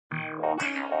This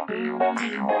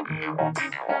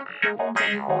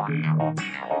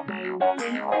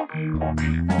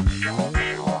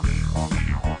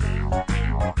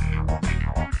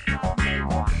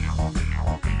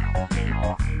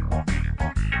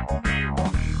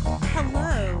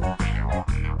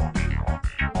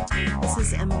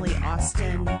is Emily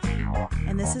Austin,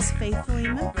 and this is Faithfully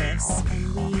Memphis,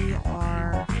 and we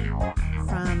are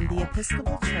from the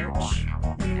Episcopal Church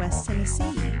in West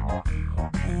Tennessee.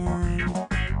 And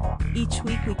each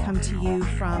week we come to you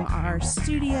from our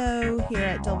studio here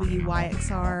at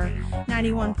WYXR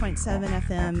 91.7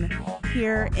 FM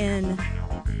here in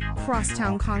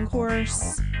Crosstown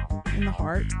Concourse in the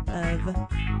heart of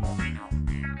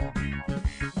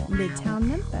Midtown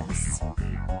Memphis.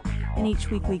 And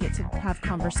each week we get to have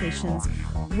conversations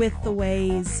with the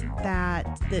ways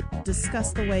that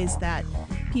discuss the ways that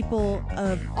people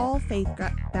of all faith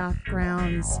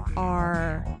backgrounds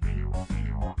are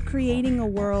creating a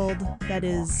world that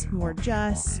is more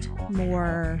just,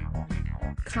 more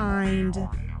kind,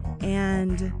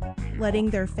 and letting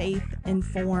their faith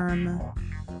inform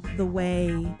the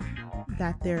way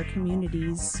that their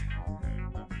communities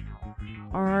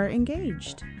are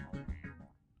engaged.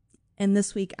 And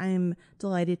this week, I'm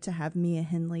delighted to have Mia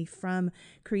Henley from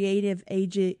Creative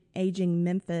Aging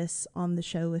Memphis on the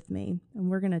show with me. And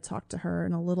we're going to talk to her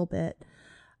in a little bit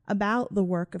about the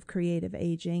work of creative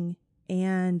aging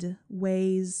and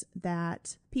ways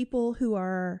that people who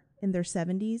are in their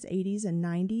 70s, 80s, and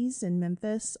 90s in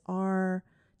Memphis are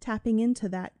tapping into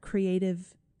that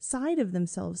creative side of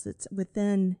themselves that's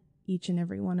within each and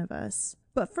every one of us.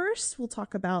 But first, we'll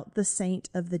talk about the saint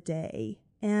of the day.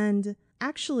 And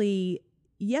actually,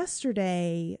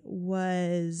 yesterday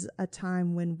was a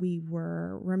time when we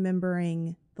were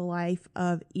remembering the life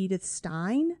of Edith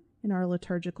Stein in our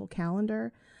liturgical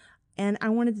calendar. And I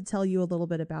wanted to tell you a little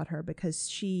bit about her because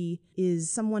she is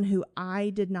someone who I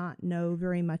did not know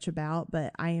very much about,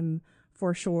 but I am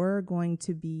for sure going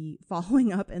to be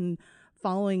following up and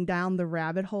following down the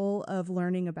rabbit hole of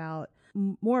learning about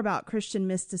more about Christian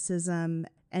mysticism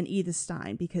and Edith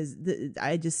Stein, because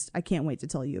I can't wait to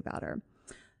tell you about her.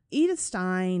 Edith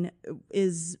Stein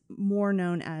is more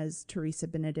known as Teresa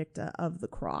Benedicta of the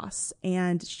Cross,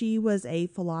 and she was a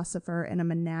philosopher and a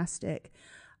monastic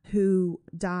who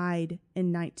died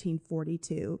in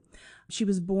 1942. She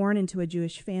was born into a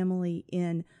Jewish family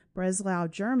in Breslau,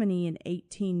 Germany in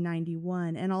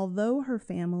 1891, and although her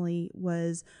family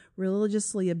was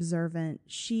religiously observant,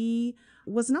 she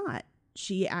was not.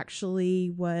 She actually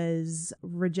was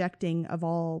rejecting of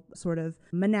all sort of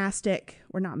monotheistic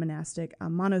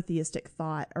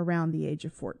thought around the age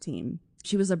of 14.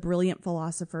 She was a brilliant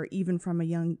philosopher, even from a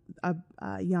young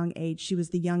age. She was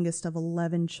the youngest of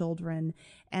 11 children,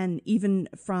 and even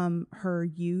from her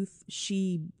youth,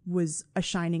 she was a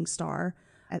shining star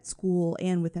at school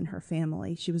and within her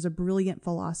family. She was a brilliant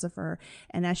philosopher,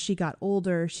 and as she got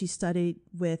older, she studied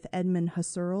with Edmund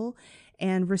Husserl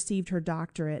and received her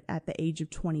doctorate at the age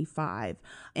of 25.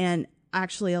 And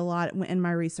actually, in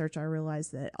my research, I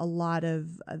realized that a lot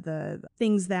of the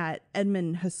things that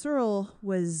Edmund Husserl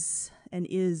was and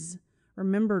is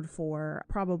remembered for,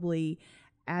 probably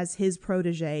as his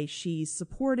protege, she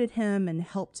supported him and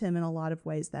helped him in a lot of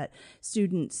ways that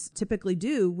students typically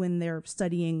do when they're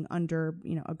studying under,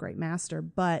 a great master.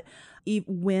 But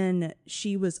when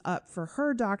she was up for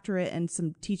her doctorate and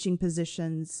some teaching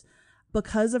positions,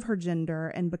 because of her gender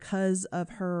and because of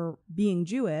her being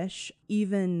Jewish,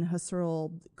 even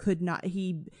Husserl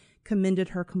he commended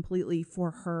her completely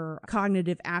for her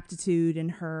cognitive aptitude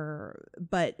and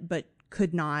but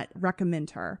could not recommend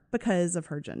her because of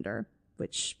her gender,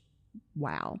 which,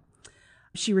 wow.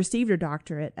 She received her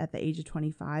doctorate at the age of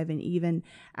 25, and even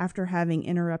after having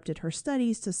interrupted her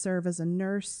studies to serve as a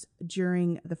nurse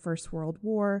during the First World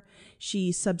War,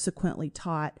 she subsequently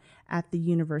taught at the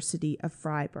University of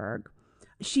Freiburg.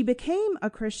 She became a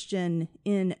Christian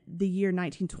in the year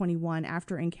 1921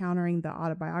 after encountering the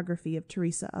autobiography of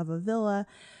Teresa of Avila,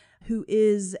 who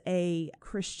is a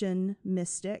Christian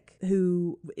mystic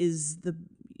who is the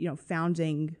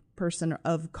founding person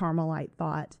of Carmelite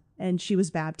thought, and she was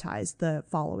baptized the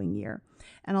following year.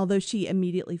 And although she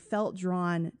immediately felt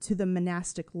drawn to the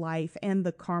monastic life and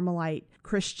the Carmelite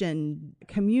Christian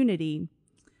community,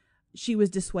 she was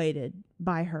dissuaded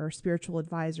by her spiritual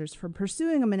advisors from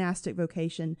pursuing a monastic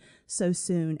vocation so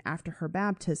soon after her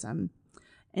baptism.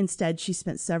 Instead, she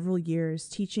spent several years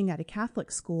teaching at a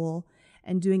Catholic school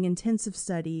and doing intensive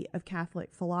study of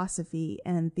Catholic philosophy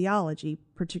and theology,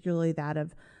 particularly that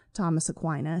of Thomas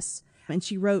Aquinas. And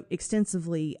she wrote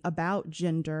extensively about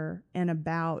gender and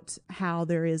about how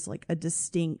there is like a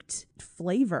distinct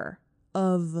flavor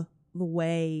of the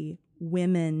way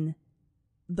women,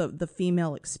 the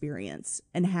female experience,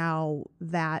 and how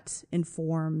that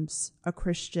informs a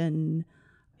Christian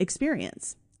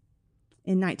experience.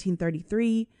 In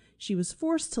 1933, she was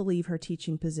forced to leave her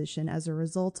teaching position as a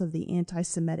result of the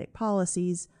anti-Semitic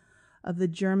policies of the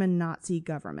German Nazi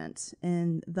government,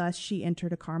 and thus she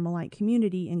entered a Carmelite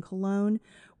community in Cologne,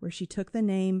 where she took the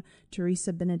name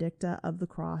Teresa Benedicta of the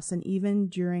Cross, and even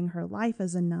during her life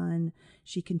as a nun,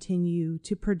 she continued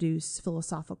to produce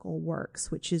philosophical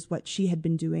works, which is what she had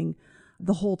been doing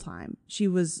the whole time. She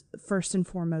was first and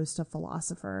foremost a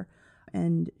philosopher,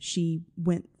 and she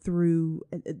went through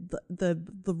the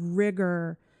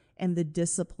rigor and the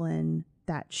discipline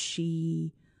that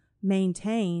she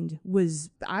maintained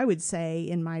was, I would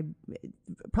say,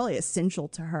 probably essential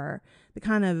to her. The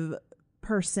kind of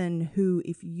person who,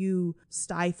 if you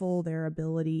stifle their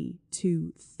ability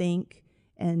to think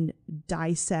and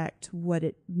dissect what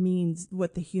it means,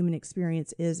 what the human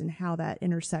experience is and how that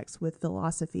intersects with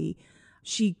philosophy,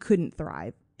 she couldn't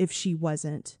thrive if she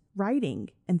wasn't writing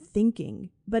and thinking.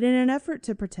 But in an effort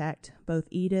to protect both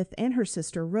Edith and her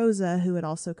sister Rosa, who had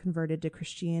also converted to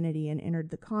Christianity and entered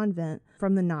the convent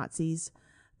from the Nazis,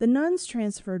 the nuns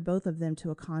transferred both of them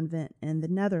to a convent in the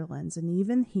Netherlands. And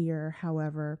even here,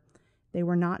 however, they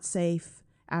were not safe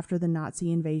after the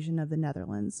Nazi invasion of the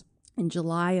Netherlands. In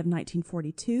July of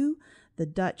 1942, the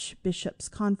Dutch Bishops'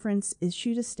 Conference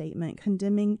issued a statement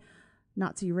condemning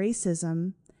Nazi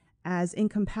racism as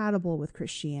incompatible with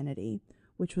Christianity,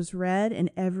 which was read in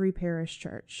every parish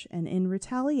church. And in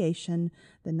retaliation,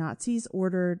 the Nazis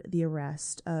ordered the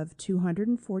arrest of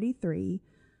 243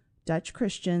 Dutch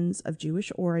Christians of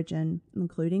Jewish origin,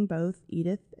 including both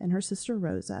Edith and her sister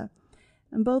Rosa.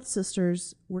 And both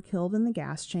sisters were killed in the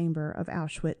gas chamber of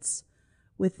Auschwitz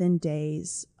within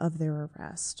days of their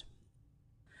arrest.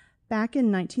 Back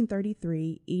in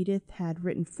 1933, Edith had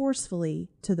written forcefully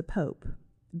to the Pope,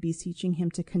 beseeching him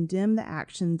to condemn the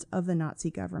actions of the Nazi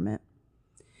government.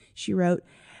 She wrote,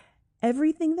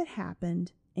 "Everything that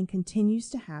happened and continues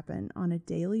to happen on a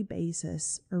daily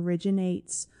basis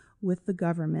originates with the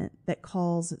government that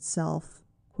calls itself,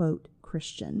 quote,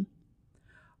 Christian.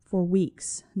 For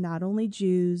weeks, not only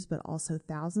Jews, but also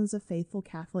thousands of faithful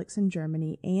Catholics in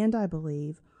Germany, and I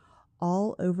believe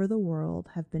all over the world,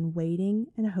 have been waiting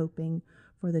and hoping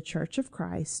for the Church of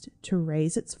Christ to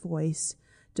raise its voice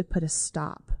to put a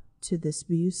stop to this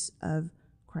abuse of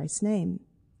Christ's name.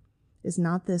 Is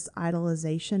not this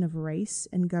idolization of race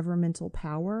and governmental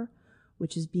power,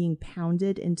 which is being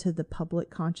pounded into the public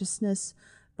consciousness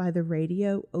by the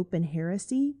radio, open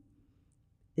heresy?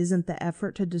 Isn't the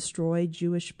effort to destroy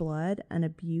Jewish blood an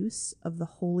abuse of the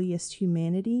holiest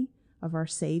humanity of our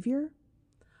Savior,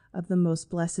 of the most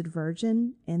blessed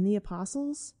Virgin and the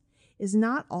apostles? Is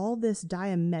not all this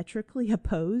diametrically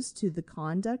opposed to the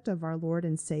conduct of our Lord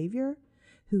and Savior,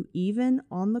 who even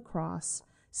on the cross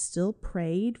still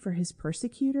prayed for his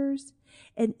persecutors?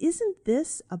 And isn't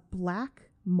this a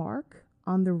black mark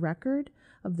on the record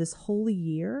of this holy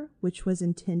year, which was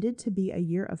intended to be a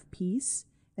year of peace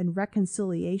and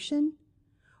reconciliation?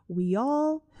 We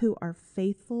all who are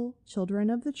faithful children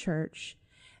of the Church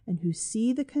and who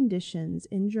see the conditions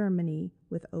in Germany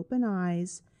with open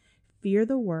eyes fear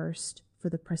the worst for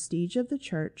the prestige of the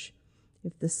Church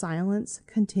if the silence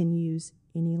continues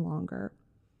any longer."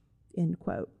 End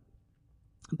quote.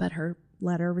 But her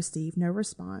letter received no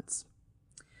response.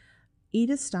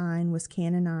 Edith Stein was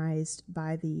canonized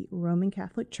by the Roman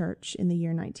Catholic Church in the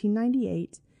year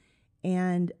 1998,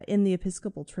 and in the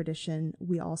Episcopal tradition,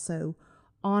 we also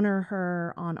honor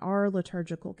her on our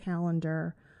liturgical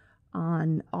calendar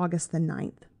on August the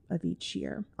 9th of each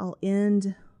year. I'll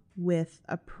end with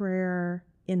a prayer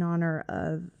in honor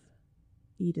of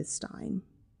Edith Stein.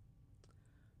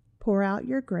 Pour out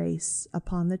your grace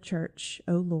upon the Church,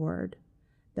 O Lord,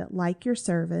 that like your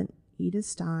servant, Edith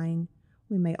Stein,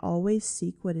 we may always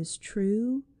seek what is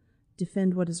true,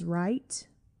 defend what is right,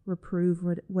 reprove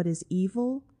what is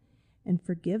evil, and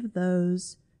forgive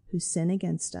those who sin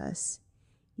against us,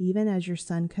 even as your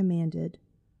Son commanded,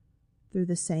 through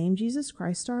the same Jesus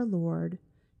Christ our Lord,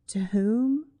 to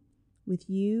whom, with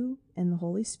you and the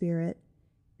Holy Spirit,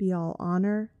 be all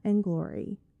honor and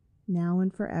glory, now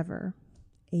and forever.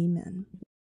 Amen.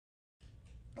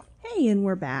 Hey, and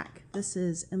we're back. This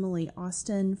is Emily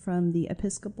Austin from the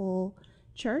Episcopal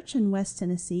Church in West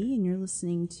Tennessee, and you're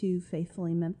listening to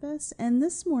Faithfully Memphis. And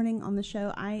this morning on the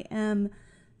show, I am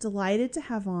delighted to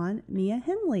have on Mia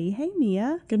Henley. Hey,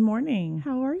 Mia. Good morning.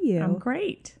 How are you? I'm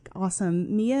great.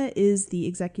 Awesome. Mia is the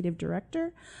executive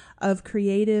director of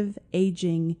Creative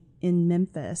Aging in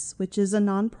Memphis, which is a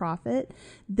nonprofit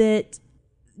that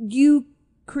you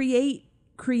create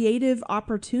creative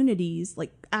opportunities,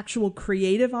 like actual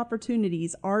creative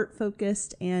opportunities, art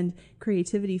focused and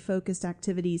creativity focused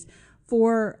activities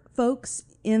for folks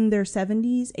in their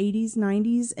 70s, 80s,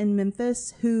 90s in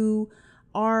Memphis who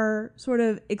are sort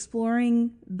of exploring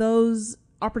those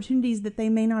opportunities that they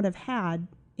may not have had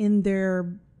in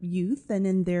their youth and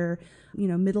in their,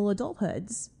 middle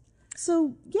adulthoods.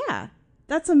 So yeah,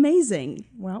 that's amazing.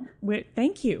 Well,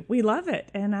 thank you. We love it.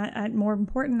 And more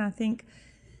important, I think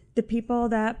the people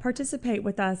that participate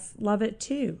with us love it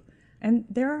too. And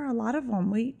there are a lot of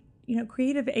them.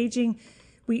 Creative aging,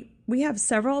 we have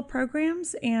several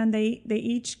programs, and they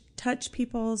each touch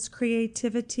people's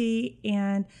creativity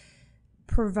and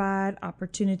provide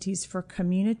opportunities for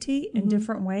community in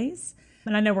different ways.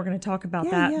 And I know we're going to talk about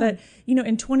that. Yeah. But,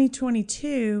 in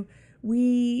 2022,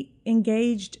 we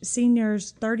engaged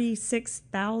seniors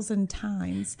 36,000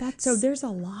 times. So there's a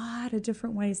lot of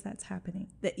different ways that's happening.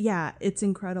 Yeah, it's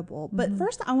incredible. But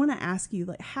first, I want to ask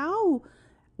you,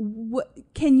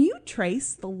 can you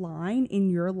trace the line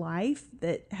in your life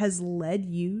that has led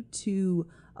you to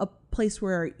a place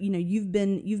where you've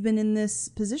been in this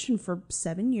position for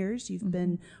 7 years, you've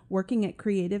been working at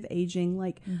Creative Aging?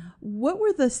 What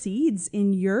were the seeds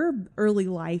in your early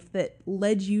life that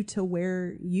led you to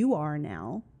where you are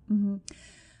now?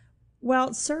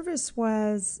 Well, service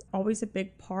was always a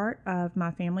big part of my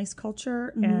family's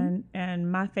culture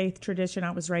and my faith tradition.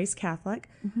 I was raised Catholic.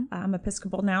 I'm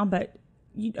Episcopal now, but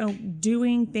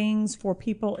doing things for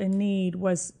people in need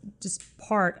was just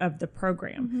part of the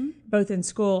program, both in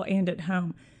school and at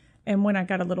home. And when I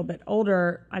got a little bit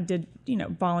older, I did,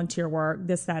 volunteer work,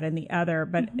 this, that, and the other.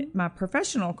 But my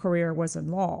professional career was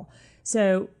in law.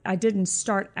 So I didn't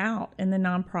start out in the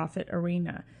nonprofit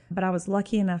arena, but I was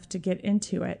lucky enough to get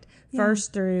into it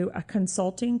first through a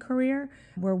consulting career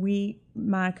where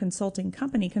my consulting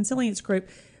company, Consilience Group,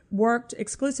 worked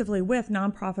exclusively with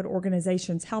nonprofit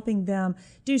organizations, helping them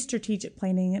do strategic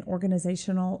planning and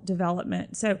organizational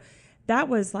development. So that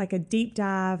was like a deep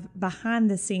dive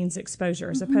behind the scenes exposure,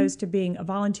 as opposed to being a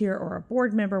volunteer or a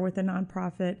board member with a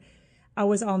nonprofit. I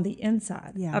was on the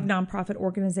inside of nonprofit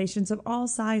organizations of all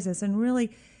sizes and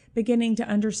really beginning to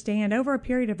understand over a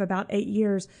period of about 8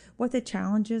 years what the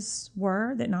challenges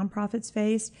were that nonprofits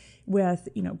faced with,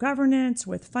 governance,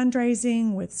 with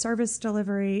fundraising, with service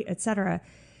delivery, et cetera.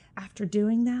 After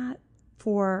doing that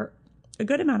for a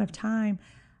good amount of time,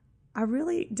 I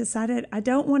really decided I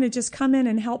don't want to just come in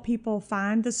and help people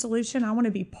find the solution. I want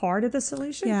to be part of the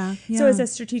solution. So as a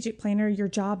strategic planner, your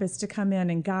job is to come in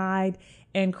and guide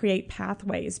and create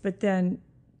pathways, but then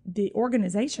the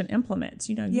organization implements.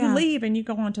 You leave and you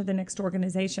go on to the next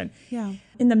organization.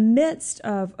 In the midst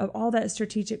of all that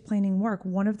strategic planning work,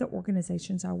 one of the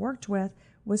organizations I worked with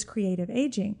was Creative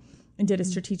Aging, and did a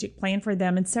strategic plan for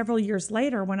them. And several years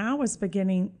later, when I was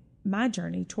beginning my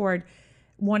journey toward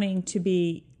wanting to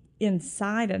be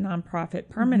inside a nonprofit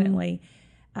permanently,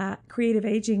 Creative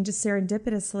Aging, just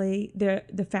serendipitously,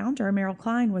 the founder, Meryl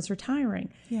Klein, was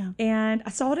retiring. And I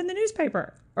saw it in the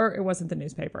newspaper. Or it wasn't the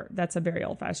newspaper. That's a very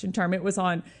old-fashioned term. It was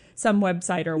on some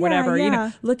website or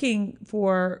whatever, looking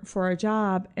for a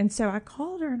job. And so I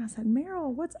called her and I said,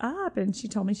 Meryl, what's up? And she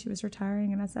told me she was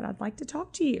retiring. And I said, I'd like to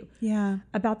talk to you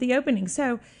about the opening.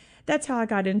 So that's how I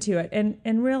got into it.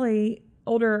 And really,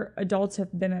 older adults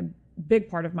have been a big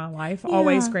part of my life.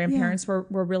 Always grandparents were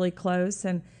really close.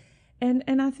 And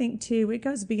I think, too, it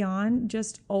goes beyond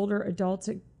just older adults.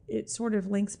 It sort of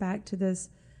links back to this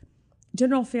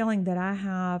general feeling that I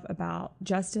have about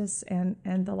justice and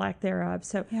the lack thereof.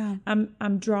 So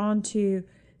I'm drawn to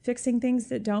fixing things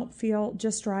that don't feel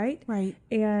just right.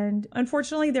 And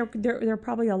unfortunately, there are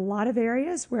probably a lot of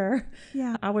areas where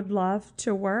I would love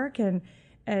to work and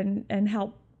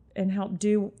help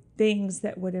do things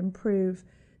that would improve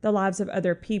the lives of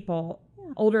other people.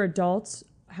 Older adults,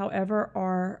 however,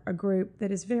 are a group that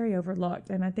is very overlooked.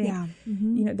 And I think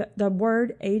the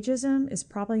word ageism is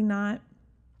probably not.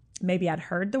 Maybe I'd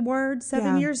heard the word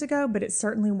 7 years ago, but it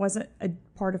certainly wasn't a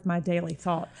part of my daily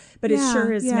thought. But it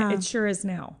sure is. It sure is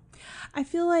now. I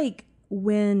feel like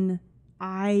when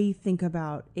I think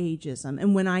about ageism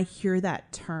and when I hear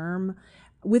that term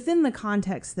within the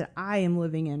context that I am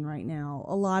living in right now,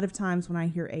 a lot of times when I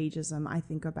hear ageism, I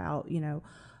think about,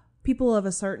 people of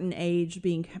a certain age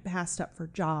being passed up for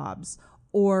jobs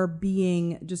or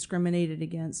being discriminated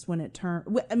against when it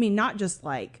not just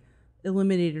like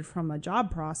eliminated from a job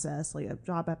process, like a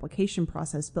job application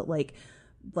process, but like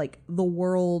the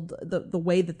world, the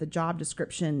way that the job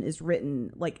description is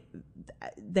written, like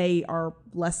they are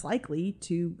less likely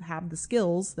to have the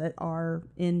skills that are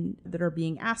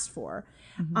being asked for.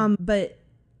 But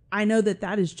I know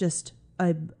that is just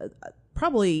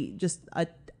probably just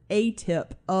a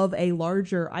tip of a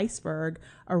larger iceberg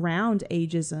around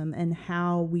ageism and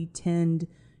how we tend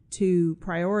to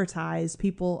prioritize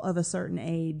people of a certain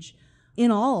age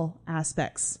in all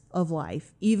aspects of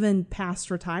life, even past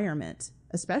retirement,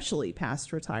 especially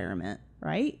past retirement,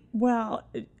 right? Well,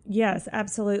 yes,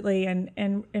 absolutely.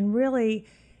 And really,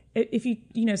 if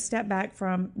you step back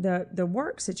from the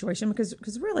work situation,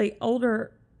 because really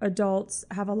older adults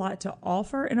have a lot to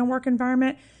offer in a work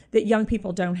environment that young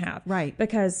people don't have. Right.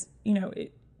 Because,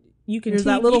 you can There's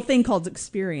that little thing called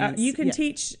experience. You can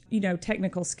teach,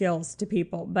 technical skills to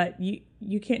people, but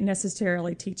you can't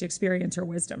necessarily teach experience or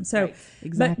wisdom. So, right.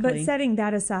 Exactly. But setting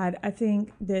that aside, I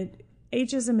think that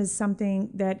ageism is something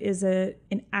that is an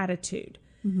attitude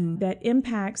that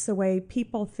impacts the way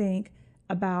people think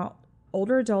about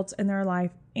older adults in their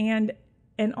life and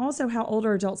also how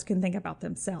older adults can think about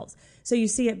themselves. So you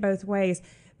see it both ways.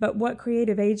 But what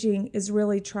creative aging is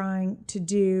really trying to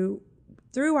do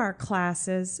through our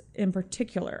classes, in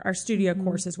particular, our studio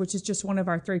courses, which is just one of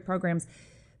our 3 programs.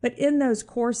 But in those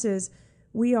courses,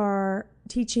 we are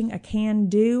teaching a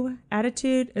can-do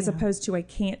attitude as opposed to a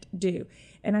can't-do.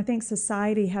 And I think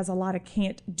society has a lot of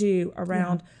can't-do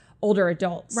around older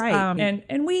adults. Right.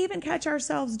 And we even catch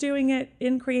ourselves doing it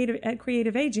at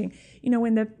creative aging.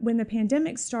 When the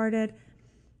pandemic started,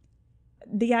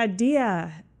 the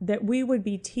idea that we would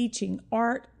be teaching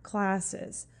art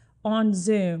classes on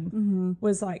Zoom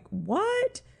was like,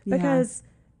 what?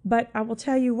 But I will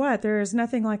tell you what, there is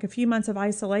nothing like a few months of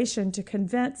isolation to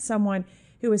convince someone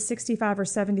who is 65 or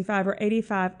 75 or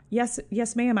 85, yes,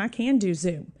 ma'am, I can do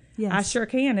Zoom. Yes. I sure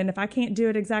can. And if I can't do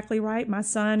it exactly right, my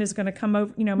son is going to come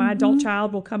over, my adult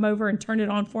child will come over and turn it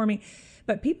on for me.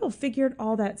 But people figured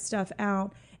all that stuff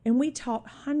out. And we taught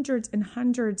hundreds and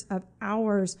hundreds of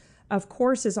hours of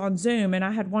courses on Zoom. And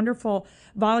I had wonderful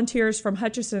volunteers from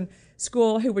Hutchinson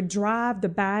School who would drive the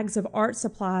bags of art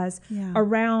supplies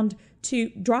around to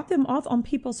drop them off on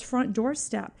people's front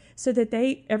doorstep so that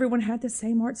everyone had the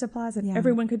same art supplies and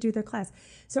everyone could do their class.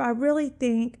 So I really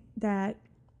think that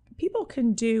people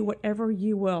can do whatever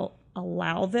you will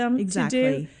allow them to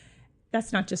do.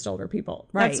 That's not just older people.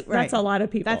 Right. That's a lot of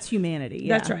people. That's humanity.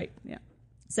 Yeah. That's right. Yeah.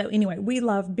 So anyway, we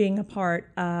love being a part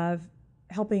of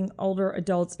helping older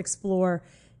adults explore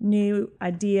new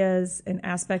ideas and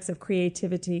aspects of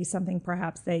creativity, something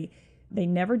perhaps they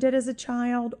never did as a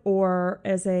child or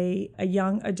as a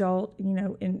young adult.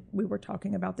 And we were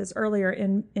talking about this earlier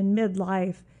in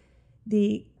midlife,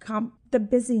 the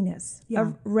busyness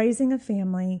of raising a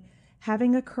family,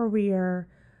 having a career,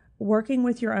 working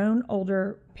with your own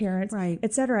older parents,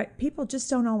 et cetera. People just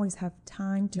don't always have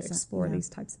time to explore these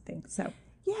types of things.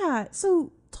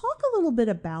 So talk a little bit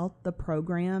about the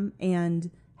program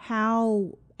and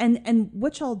how and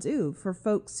what y'all do for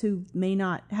folks who may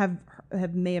not have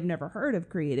never heard of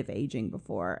creative aging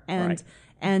before,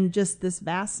 and just this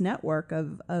vast network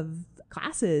of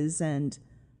classes and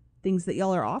things that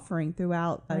y'all are offering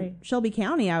throughout Shelby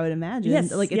County, I would imagine.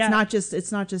 Yes,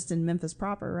 it's not just in Memphis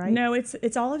proper, right? No,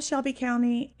 it's all of Shelby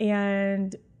County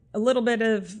and a little bit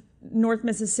of North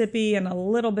Mississippi and a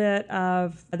little bit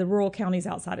of the rural counties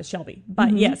outside of Shelby.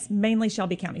 But yes, mainly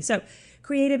Shelby County. So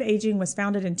Creative Aging was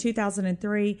founded in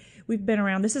 2003. We've been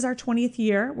around. This is our 20th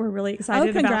year. We're really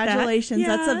excited about that. Congratulations.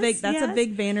 Yes, that's a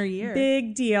big banner year.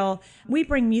 Big deal. We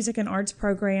bring music and arts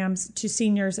programs to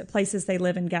seniors at places they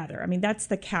live and gather. I mean, that's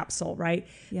the capsule, right?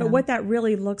 Yeah. But what that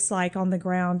really looks like on the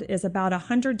ground is about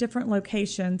 100 different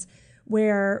locations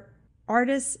where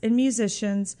artists and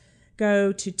musicians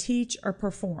go to teach or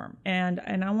perform. And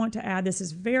I want to add, this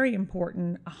is very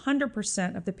important.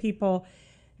 100% of the people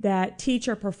that teach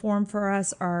or perform for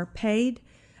us are paid.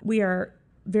 We are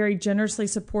very generously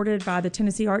supported by the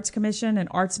Tennessee Arts Commission and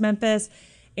Arts Memphis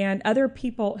and other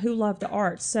people who love the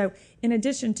arts. So in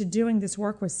addition to doing this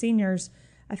work with seniors,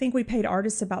 I think we paid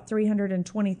artists about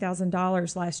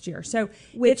 $320,000 last year. So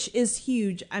which is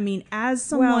huge. I mean, as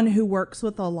someone who works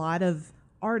with a lot of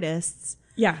artists,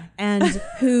 and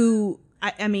who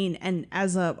and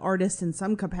as an artist in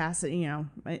some capacity,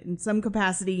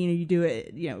 you do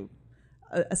it,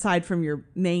 aside from your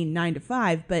main 9 to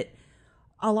 5, but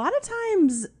a lot of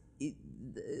times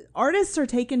artists are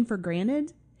taken for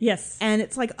granted. Yes. And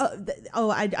it's like,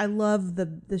 I love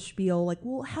the spiel. Like,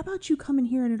 well, how about you come in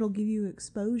here and it'll give you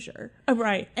exposure? Oh,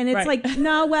 right. And it's like,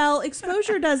 no, well,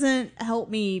 exposure doesn't help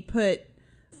me put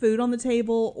food on the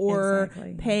table or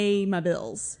pay my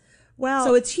bills. Well,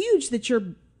 so it's huge that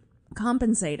you're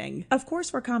compensating. Of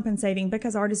course we're compensating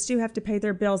because artists do have to pay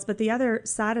their bills. But the other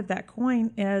side of that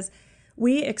coin is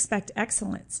we expect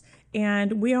excellence.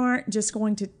 And we aren't just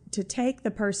going to take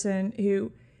the person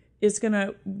who is going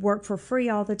to work for free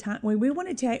all the time.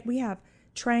 We have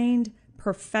trained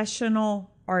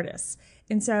professional artists.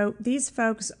 And so these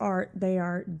folks they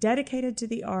are dedicated to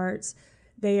the arts.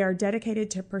 They are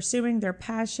dedicated to pursuing their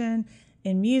passion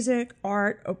in music,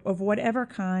 art of whatever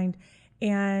kind.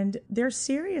 And they're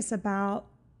serious about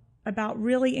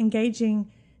really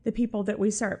engaging the people that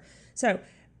we serve. So,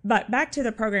 but back to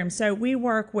the program. So we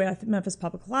work with Memphis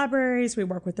Public Libraries. We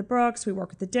work with the Brooks. We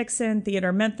work with the Dixon,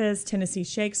 Theater Memphis, Tennessee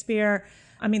Shakespeare.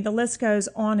 I mean, the list goes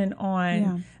on and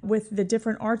on with the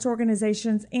different arts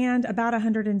organizations and about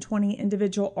 120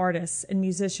 individual artists and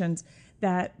musicians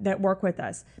that work with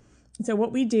us. And so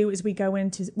what we do is we go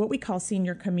into what we call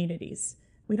senior communities.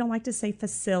 We don't like to say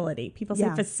facility. People say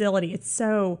facility. It's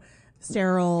so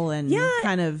sterile and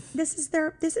kind of. This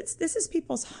is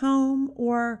people's home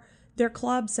or their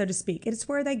club, so to speak. It's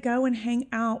where they go and hang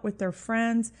out with their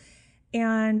friends,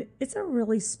 and it's a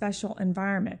really special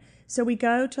environment. So we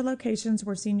go to locations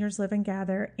where seniors live and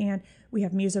gather, and we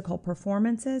have musical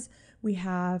performances. We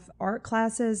have art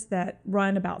classes that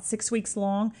run about 6 weeks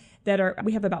long.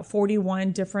 We have about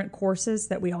 41 different courses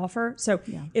that we offer. So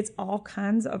it's all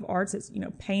kinds of arts. It's,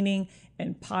 painting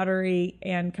and pottery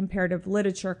and comparative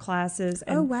literature classes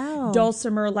and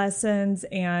dulcimer lessons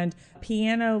and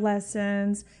piano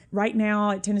lessons. Right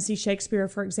now at Tennessee Shakespeare,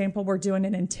 for example, we're doing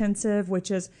an intensive,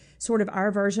 which is sort of our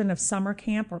version of summer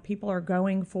camp where people are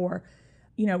going for,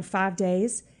 5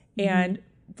 days and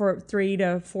for 3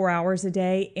 to 4 hours a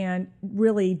day and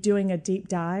really doing a deep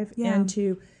dive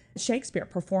into Shakespeare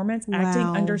performance, acting,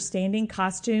 understanding,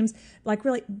 costumes, like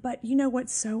really. But you know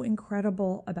what's so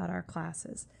incredible about our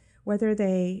classes, whether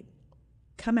they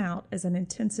come out as an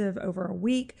intensive over a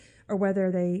week or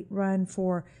whether they run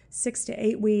for 6 to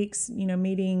 8 weeks,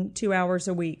 meeting 2 hours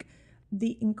a week,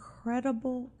 the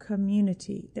incredible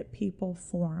community that people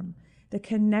form, the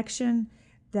connection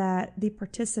that the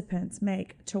participants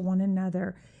make to one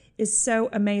another is so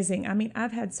amazing. I mean,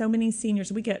 I've had so many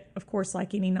seniors. We get, of course,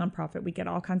 like any nonprofit, we get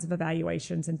all kinds of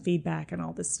evaluations and feedback and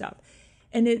all this stuff.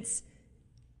 And it's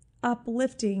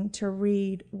uplifting to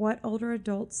read what older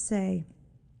adults say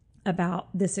about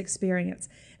this experience.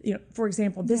 For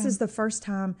example, this is the first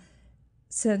time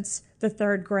since the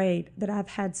 3rd grade that I've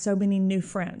had so many new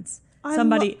friends.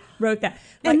 Somebody wrote that.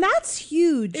 And that's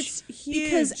huge. It's huge.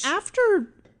 Because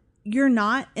after you're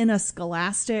not in a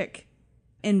scholastic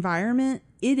environment,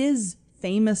 it is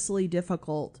famously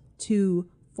difficult to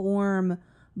form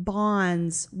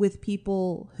bonds with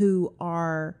people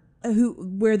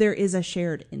where there is a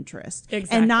shared interest.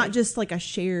 Exactly. And not just like a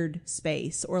shared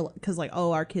space or because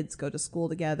our kids go to school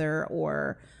together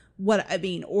or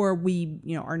or we,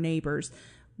 our neighbors.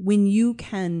 When you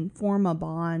can form a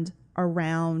bond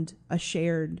around a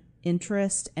shared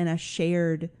interest and a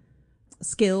shared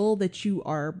skill that you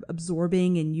are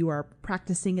absorbing and you are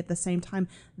practicing at the same time,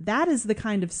 that is the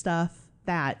kind of stuff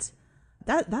that's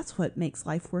what makes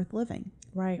life worth living.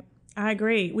 Right. I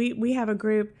agree. We have a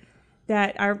group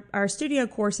that our studio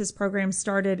courses program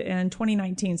started in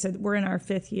 2019, so we're in our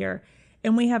 5th year.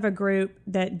 And we have a group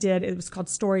that it was called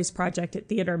Stories Project at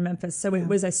Theater Memphis. So it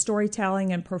was a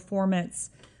storytelling and performance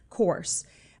course.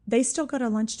 They still go to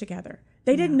lunch together.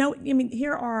 They didn't know. I mean,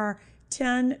 here are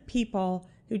 10 people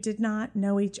who did not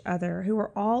know each other, who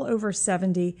are all over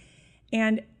 70.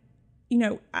 And,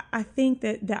 I think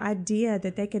that the idea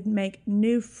that they could make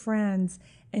new friends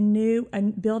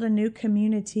and build a new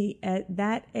community at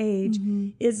that age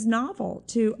is novel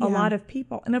to a lot of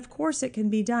people. And of course it can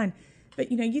be done. But,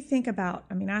 you think about,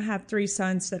 I have 3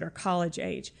 sons that are college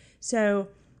age. So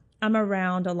I'm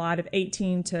around a lot of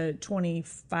 18 to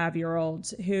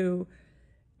 25-year-olds who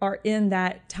are in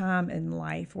that time in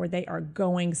life where they are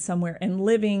going somewhere and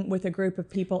living with a group of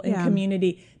people in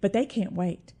community, but they can't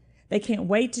wait. They can't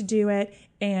wait to do it.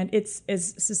 And it's,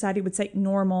 as society would say,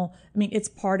 normal. It's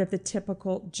part of the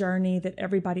typical journey that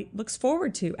everybody looks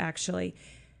forward to, actually.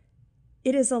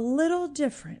 It is a little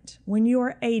different when you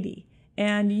are 80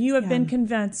 and you have been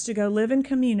convinced to go live in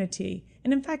community.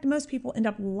 And in fact, most people end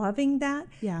up loving that.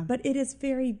 Yeah. But it is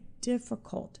very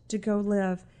difficult to go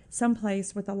live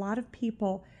someplace with a lot of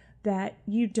people that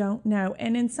you don't know.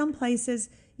 And in some places,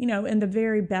 in the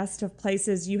very best of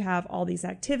places, you have all these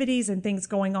activities and things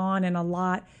going on and a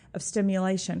lot of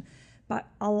stimulation. But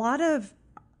a lot of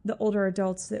the older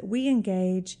adults that we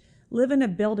engage live in a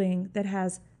building that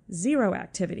has 0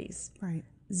 activities, right?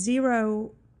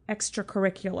 0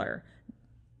 extracurricular,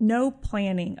 no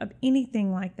planning of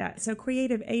anything like that. So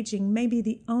creative aging may be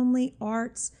the only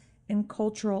arts and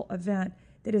cultural event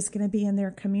that is going to be in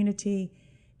their community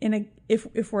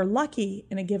if we're lucky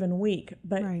in a given week,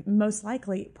 but most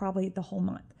likely probably the whole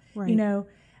month. Right.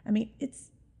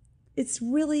 it's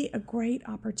really a great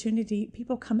opportunity.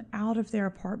 People come out of their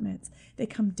apartments. They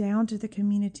come down to the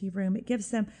community room. It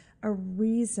gives them a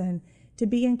reason to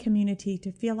be in community,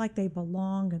 to feel like they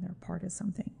belong and they're part of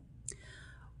something.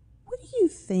 What do you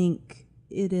think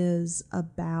it is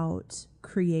about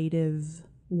creative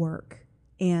work?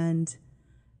 And,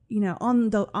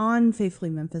 on Faithfully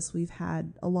Memphis, we've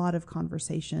had a lot of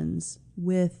conversations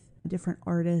with different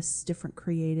artists, different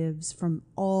creatives from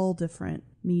all different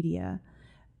media.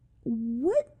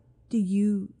 What do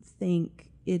you think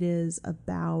it is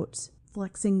about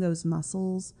flexing those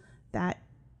muscles that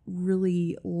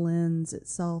really lends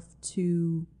itself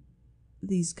to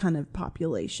these kind of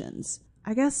populations?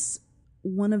 I guess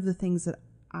one of the things that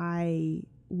I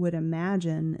would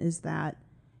imagine is that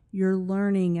you're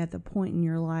learning at the point in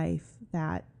your life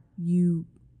that you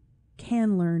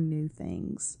can learn new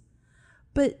things.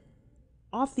 But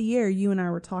off the air, you and I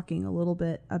were talking a little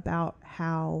bit about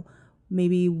how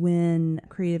maybe when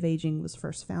creative aging was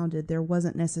first founded, there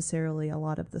wasn't necessarily a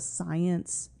lot of the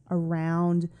science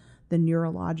around the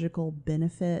neurological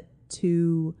benefit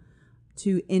to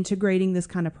integrating this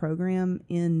kind of program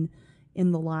in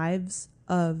the lives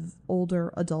of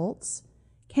older adults.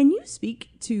 Can you speak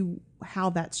to how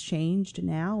that's changed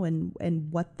now and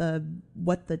what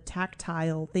the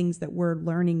tactile things that we're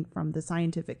learning from the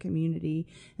scientific community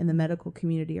and the medical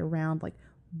community around, like,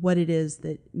 what it is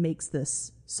that makes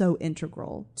this so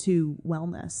integral to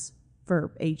wellness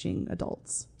for aging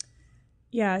adults?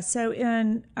 Yeah, so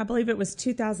in, I believe it was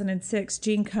 2006,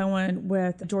 Gene Cohen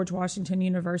with George Washington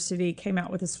University came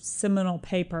out with a seminal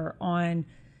paper on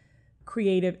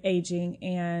creative aging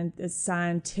and the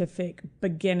scientific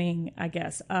beginning, I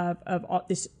guess, of all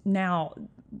this now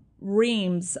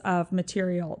reams of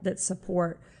material that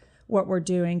support what we're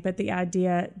doing. But the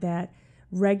idea that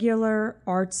regular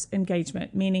arts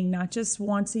engagement, meaning not just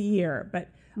once a year, but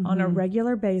on a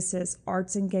regular basis,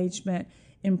 arts engagement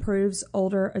improves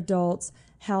older adults'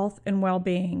 health and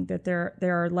well-being, that there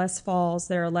are less falls,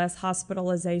 there are less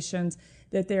hospitalizations,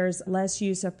 that there's less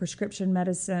use of prescription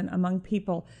medicine among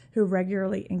people who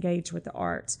regularly engage with the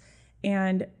arts.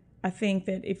 And I think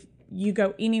that if you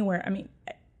go anywhere, I mean,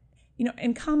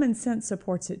 and common sense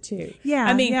supports it too. Yeah.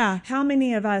 I mean, how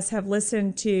many of us have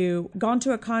gone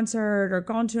to a concert or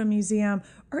gone to a museum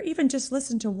or even just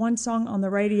listened to one song on the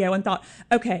radio and thought,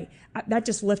 okay, that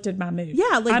just lifted my mood.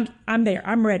 Yeah. Like, I'm there.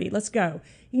 I'm ready. Let's go.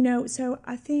 So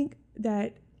I think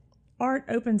that art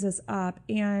opens us up,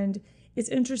 and it's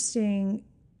interesting.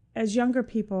 As younger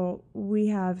people, we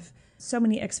have so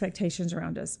many expectations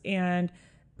around us and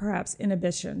perhaps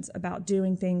inhibitions about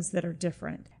doing things that are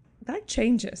different. That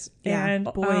changes. Yeah, and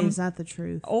boy, is that the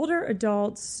truth. Older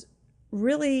adults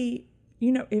really,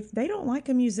 if they don't like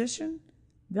a musician,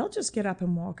 they'll just get up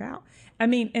and walk out. I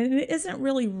mean, and it isn't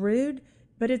really rude,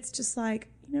 but it's just like,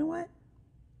 you know what?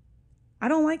 I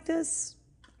don't like this.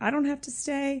 I don't have to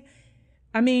stay.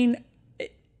 I mean,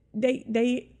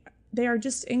 they are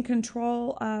just in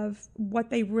control of what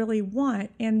they really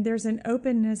want. And there's an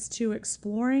openness to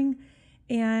exploring.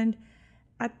 And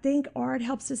I think art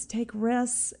helps us take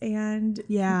risks and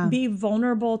be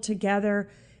vulnerable together.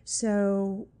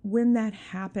 So when that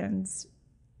happens,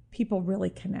 people really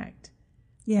connect.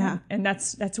 Yeah. And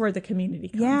that's where the community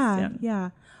comes in. Yeah.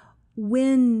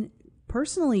 When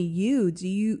personally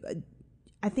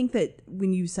I think that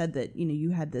when you said that, you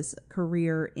had this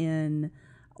career in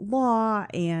law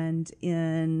and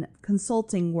in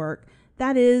consulting work,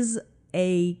 that is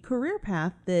a career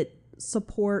path that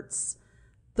supports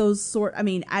those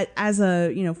as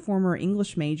a former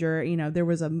English major, there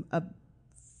was a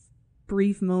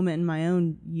brief moment in my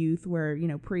own youth where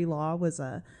pre-law was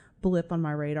a blip on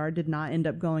my radar. Did not end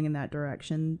up going in that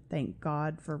direction, thank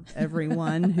God for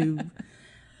everyone who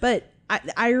but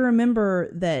I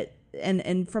remember that,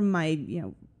 and from my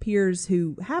peers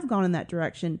who have gone in that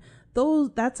direction,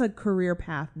 that's a career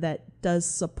path that does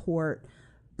support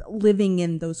living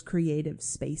in those creative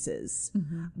spaces.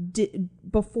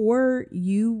 Before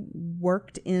you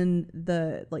worked in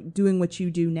doing what you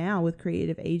do now with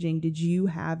creative aging, did you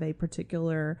have a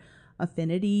particular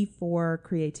affinity for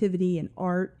creativity and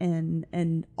art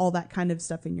and all that kind of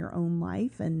stuff in your own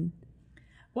life? And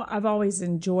well, I've always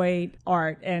enjoyed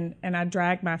art, and I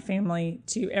drag my family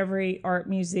to every art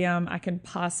museum I can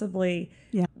possibly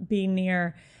be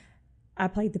near. I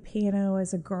played the piano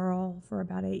as a girl for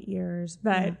about 8 years,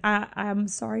 but I'm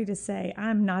sorry to say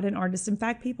I'm not an artist. In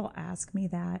fact, people ask me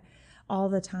that all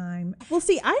the time. Well,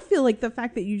 see, I feel like the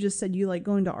fact that you just said you like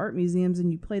going to art museums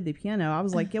and you played the piano, I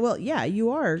was like, you are.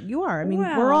 I mean,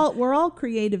 we're all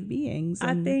creative beings.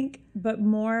 I think, but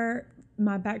more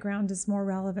my background is more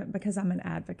relevant because I'm an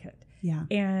advocate. Yeah.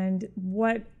 And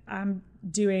what I'm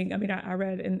doing, I mean, I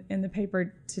read in the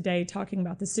paper today talking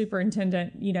about the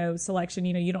superintendent, selection.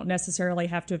 You don't necessarily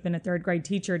have to have been a third grade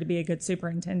teacher to be a good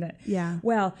superintendent. Yeah.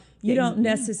 Well, you don't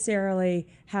necessarily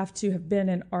have to have been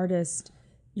an artist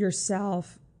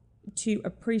yourself to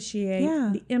appreciate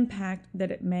the impact that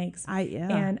it makes.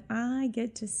 And I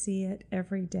get to see it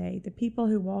every day. The people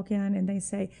who walk in and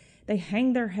they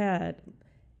hang their head,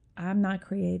 I'm not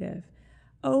creative.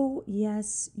 Oh,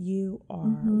 yes, you are.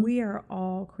 Mm-hmm. We are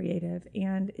all creative.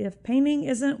 And if painting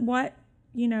isn't what,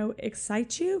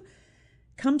 excites you,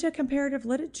 come to comparative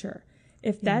literature.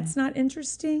 If that's not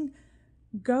interesting,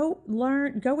 go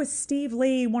with Steve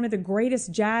Lee, one of the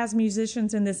greatest jazz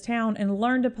musicians in this town, and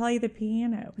learn to play the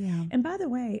piano. Yeah. And by the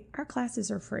way, our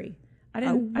classes are free. I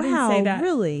didn't say that.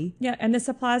 Really? Yeah, and the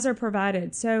supplies are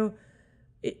provided. So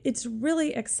it's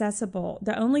really accessible.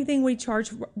 The only thing we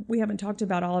charge, we haven't talked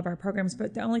about all of our programs,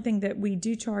 but the only thing that we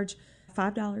do charge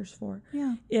 $5 for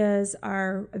is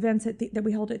our events that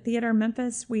we hold at Theater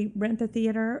Memphis. We rent the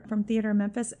theater from Theater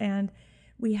Memphis, and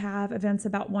we have events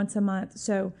about once a month.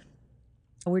 So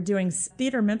we're doing,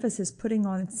 Theater Memphis is putting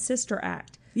on Sister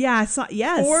Act. Yeah, I saw,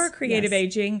 yes. For creative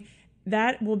aging.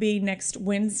 That will be next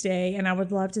Wednesday, and I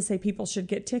would love to say people should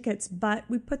get tickets, but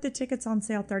we put the tickets on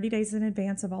sale 30 days in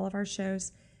advance of all of our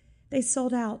shows. They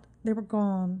sold out. They were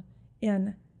gone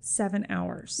in 7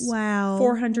 hours. Wow.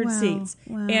 400 seats.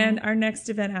 Wow. And our next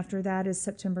event after that is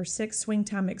September 6th, Swing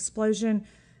Time Explosion.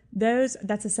 That's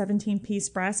a 17-piece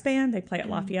brass band. They play at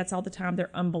Lafayette's all the time. They're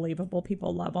unbelievable.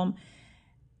 People love them.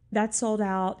 That sold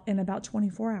out in about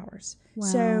 24 hours. Wow.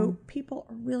 So people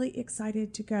are really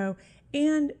excited to go.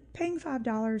 And paying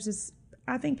 $5 is,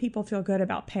 I think people feel good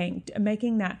about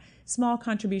making that small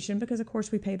contribution because, of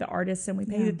course, we pay the artists and we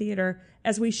pay the theater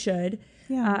as we should.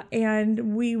 Yeah.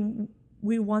 And we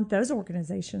want those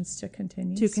organizations to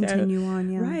continue. On,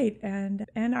 yeah. Right. And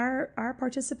our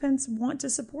participants want to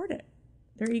support it.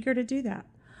 They're eager to do that.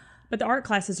 But the art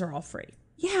classes are all free.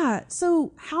 Yeah.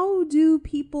 So how do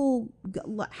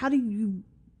you,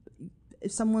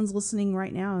 if someone's listening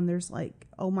right now and there's like,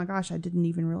 oh my gosh, I didn't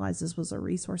even realize this was a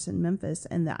resource in Memphis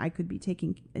and that I could be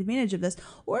taking advantage of this.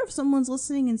 Or if someone's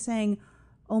listening and saying,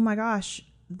 oh my gosh,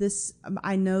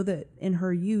 I know that in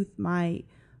her youth, my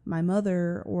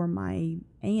mother or my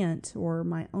aunt or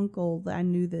my uncle, I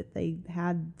knew that they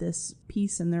had this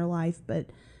piece in their life, but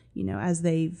as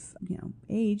they've,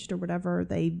 aged or whatever,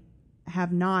 they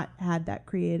have not had that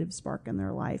creative spark in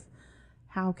their life.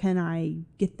 How can I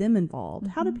get them involved?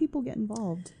 Mm-hmm. How do people get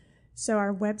involved? So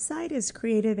our website is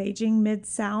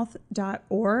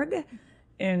creativeagingmidsouth.org.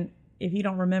 And if you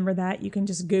don't remember that, you can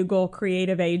just Google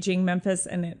Creative Aging Memphis.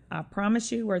 And I promise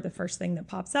you, we're the first thing that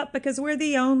pops up because we're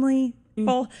the only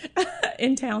people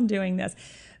in town doing this.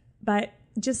 But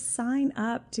just sign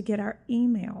up to get our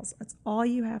emails. That's all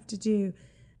you have to do.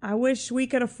 I wish we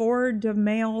could afford to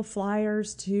mail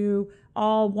flyers to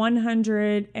all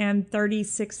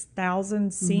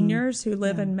 136,000 seniors who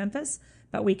live in Memphis,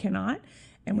 but we cannot,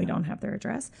 and we don't have their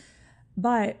address.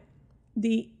 But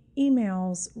the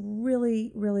emails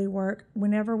really, really work.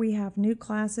 Whenever we have new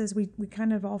classes, we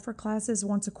kind of offer classes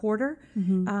once a quarter.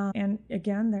 And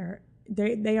again,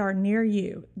 they are near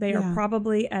you. They are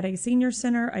probably at a senior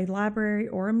center, a library,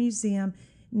 or a museum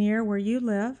near where you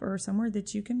live or somewhere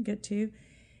that you can get to.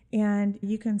 And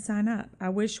you can sign up. I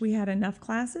wish we had enough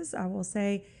classes. I will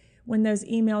say when those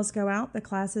emails go out, the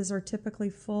classes are typically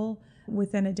full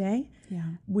within a day.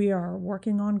 Yeah. We are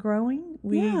working on growing.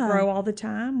 We grow all the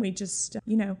time. We just,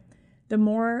 the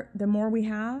more we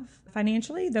have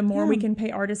financially, the more we can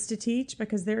pay artists to teach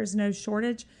because there is no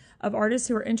shortage of artists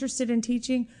who are interested in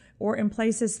teaching or in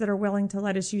places that are willing to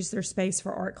let us use their space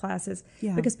for art classes.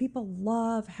 Yeah. Because people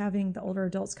love having the older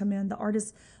adults come in. The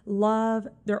artists love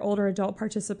their older adult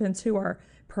participants who are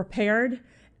prepared,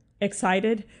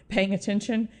 excited, paying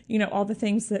attention, all the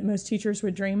things that most teachers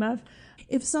would dream of.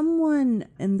 If someone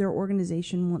in their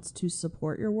organization wants to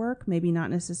support your work, maybe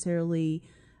not necessarily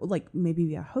like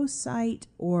maybe a host site,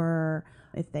 or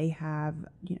if they have,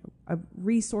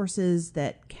 resources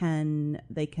that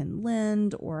they can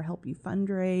lend or help you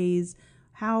fundraise,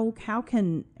 how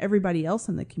can everybody else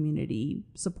in the community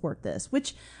support this?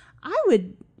 Which I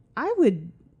would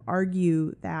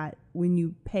argue that when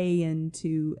you pay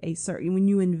into when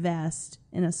you invest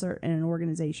in an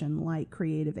organization like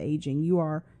Creative Aging, you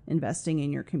are investing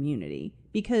in your community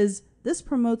because this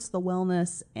promotes the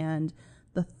wellness and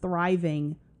the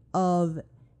thriving of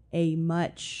a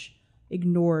much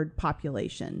ignored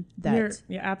population. You're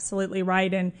absolutely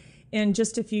right. And in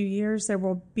just a few years, there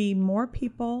will be more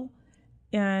people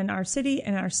in our city,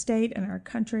 in our state, in our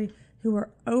country who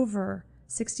are over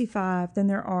 65 than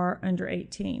there are under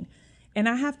 18. And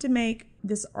I have to make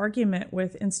this argument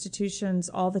with institutions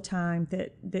all the time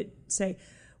that say,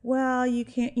 well, you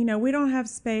can't, we don't have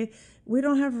space, we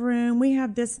don't have room, we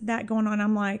have this, that going on.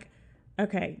 I'm like,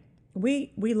 okay,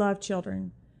 we love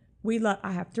children.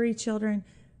 I have 3 children.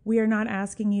 We are not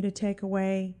asking you to take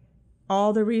away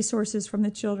all the resources from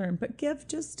the children, but give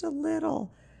just a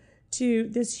little to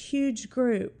this huge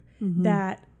group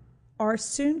that are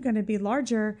soon going to be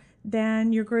larger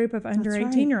than your group of under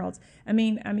 18-year-olds. I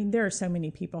mean, there are so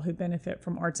many people who benefit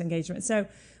from arts engagement. So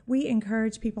we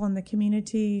encourage people in the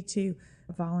community to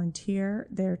volunteer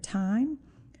their time,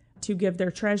 to give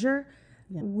their treasure.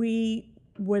 Yeah. We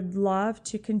would love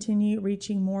to continue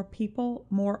reaching more people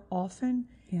more often.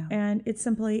 Yeah. And it's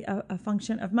simply a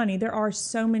function of money. There are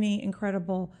so many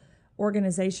incredible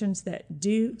organizations that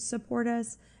do support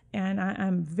us, and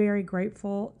I'm very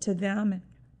grateful to them.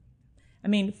 I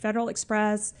mean, Federal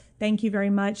Express, thank you very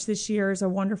much. This year is a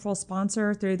wonderful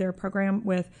sponsor through their program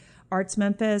with Arts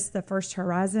Memphis, the First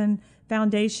Horizon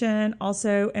Foundation,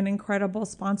 also an incredible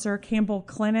sponsor, Campbell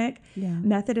Clinic,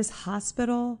 Methodist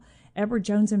Hospital, Edward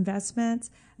Jones Investments.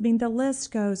 I mean, the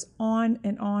list goes on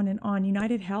and on and on.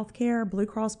 United Healthcare, Blue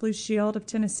Cross Blue Shield of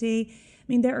Tennessee. I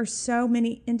mean, there are so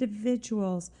many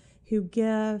individuals who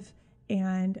give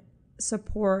and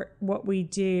support what we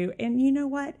do. And you know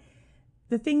what?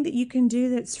 The thing that you can do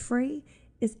that's free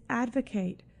is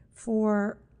advocate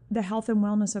for the health and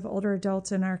wellness of older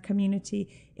adults in our community.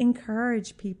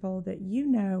 Encourage people that you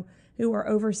know who are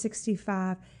over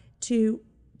 65 to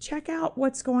check out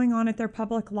what's going on at their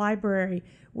public library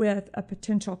with a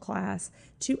potential class,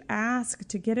 to ask,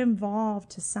 to get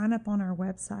involved, to sign up on our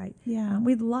website. Yeah,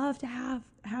 we'd love to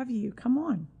have you. Come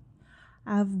on.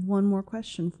 I have one more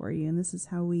question for you, and this is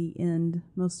how we end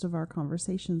most of our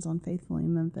conversations on Faithfully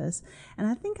Memphis. And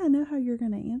I think I know how you're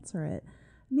going to answer it.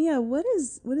 Mia, what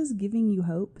is giving you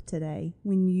hope today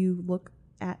when you look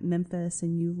at Memphis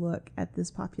and you look at this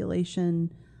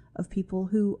population of people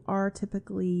who are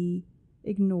typically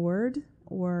ignored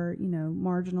or,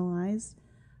 marginalized,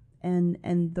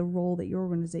 and the role that your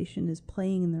organization is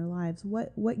playing in their lives?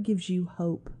 What gives you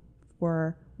hope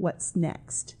for what's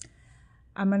next?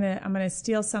 I'm gonna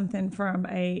steal something from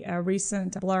a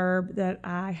recent blurb that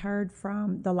I heard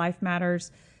from the Life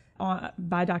Matters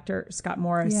by Dr. Scott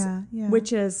Morris,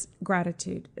 which is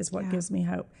gratitude is what gives me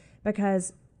hope,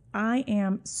 because I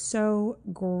am so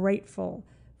grateful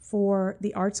for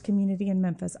the arts community in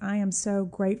Memphis. I am so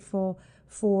grateful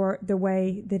for the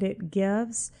way that it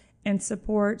gives and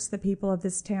supports the people of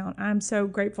this town. I'm so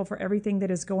grateful for everything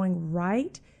that is going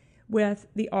right with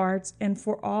the arts and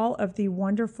for all of the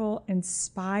wonderful,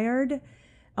 inspired,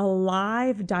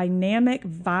 alive, dynamic,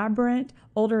 vibrant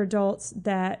older adults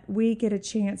that we get a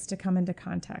chance to come into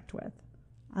contact with.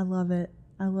 I love it.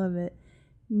 I love it.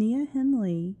 Mia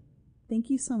Henley, thank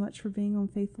you so much for being on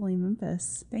Faithfully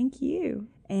Memphis. Thank you.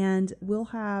 And we'll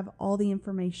have all the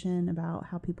information about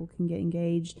how people can get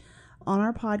engaged on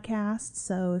our podcast.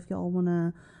 So if y'all want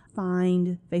to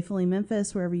find Faithfully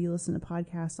Memphis wherever you listen to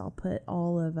podcasts, I'll put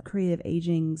all of Creative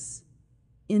Aging's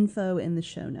info in the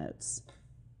show notes.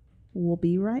 We'll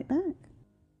be right back.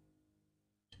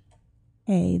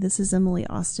 Hey, this is Emily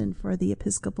Austin for the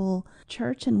Episcopal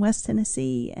Church in West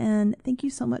Tennessee, and thank you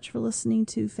so much for listening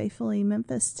to Faithfully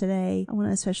Memphis today. I want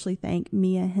to especially thank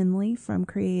Mia Henley from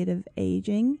Creative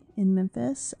Aging in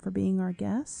Memphis for being our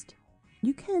guest.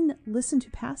 You can listen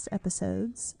to past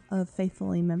episodes of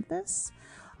Faithfully Memphis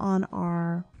on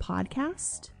our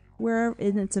podcast, where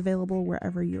it's available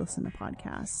wherever you listen to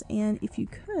podcasts. And if you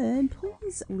could,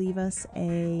 please leave us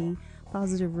a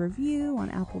positive review on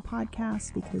Apple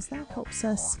Podcasts, because that helps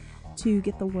us to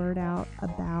get the word out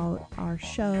about our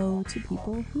show to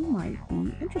people who might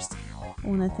be interested. I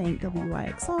want to thank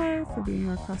WYXR for being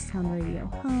our crosstown radio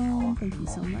home. Thank you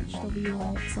so much,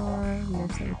 WYXR. We are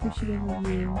so appreciative of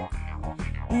you.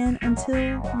 And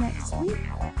until next week,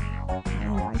 I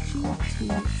invite you to stay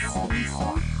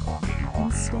safe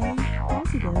and stay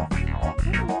positive.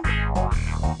 Bye.